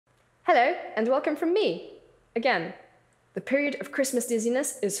Hello, and welcome from me. Again, the period of Christmas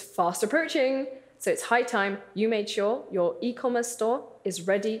dizziness is fast approaching, so it's high time you made sure your e-commerce store is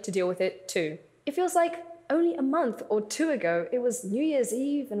ready to deal with it too. It feels like only a month or two ago, it was New Year's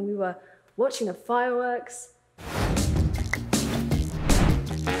Eve and we were watching the fireworks.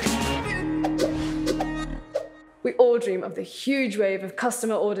 We all dream of the huge wave of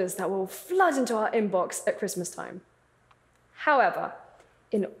customer orders that will flood into our inbox at Christmas time. However,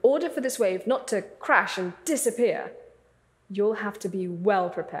 in order for this wave not to crash and disappear, you'll have to be well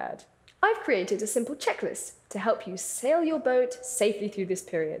prepared. I've created a simple checklist to help you sail your boat safely through this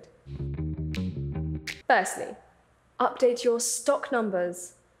period. Firstly, update your stock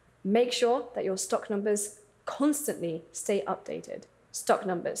numbers. Make sure that your stock numbers constantly stay updated. Stock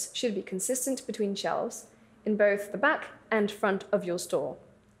numbers should be consistent between shelves in both the back and front of your store,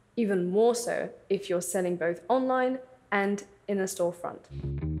 even more so if you're selling both online and in a storefront.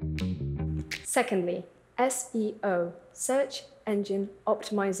 Secondly, SEO, search engine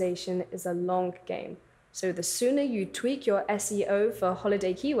optimization, is a long game. So the sooner you tweak your SEO for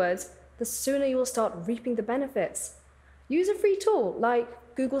holiday keywords, the sooner you'll start reaping the benefits. Use a free tool like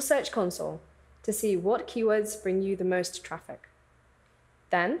Google Search Console to see what keywords bring you the most traffic.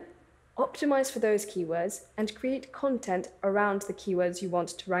 Then, optimize for those keywords and create content around the keywords you want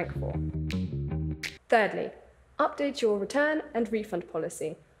to rank for. Thirdly, update your return and refund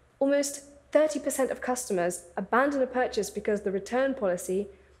policy. Almost 30% of customers abandon a purchase because the return policy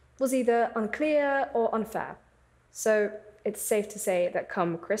was either unclear or unfair. So it's safe to say that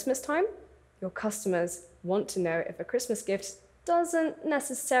come Christmas time, your customers want to know if a Christmas gift doesn't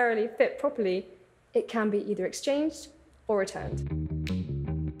necessarily fit properly, it can be either exchanged or returned.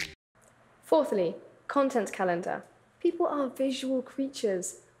 Fourthly, content calendar. People are visual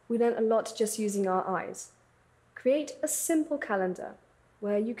creatures. We learn a lot just using our eyes. Create a simple calendar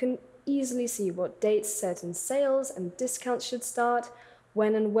where you can easily see what dates certain sales and discounts should start,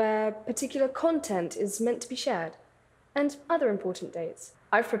 when and where particular content is meant to be shared, and other important dates.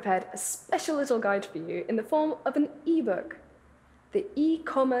 I've prepared a special little guide for you in the form of an ebook, the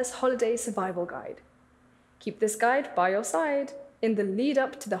e-commerce holiday survival guide. Keep this guide by your side in the lead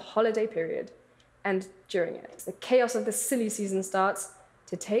up to the holiday period and during it. As the chaos of the silly season starts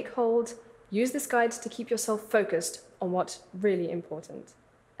to take hold, use this guide to keep yourself focused on what's really important.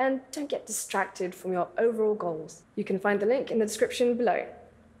 And don't get distracted from your overall goals. You can find the link in the description below.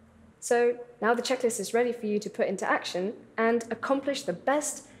 So now the checklist is ready for you to put into action and accomplish the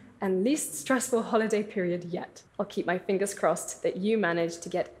best and least stressful holiday period yet. I'll keep my fingers crossed that you manage to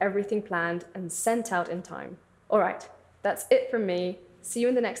get everything planned and sent out in time. All right, that's it from me. See you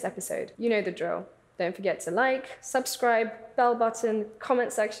in the next episode. You know the drill. Don't forget to like, subscribe, bell button,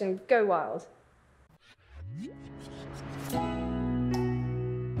 comment section, go wild.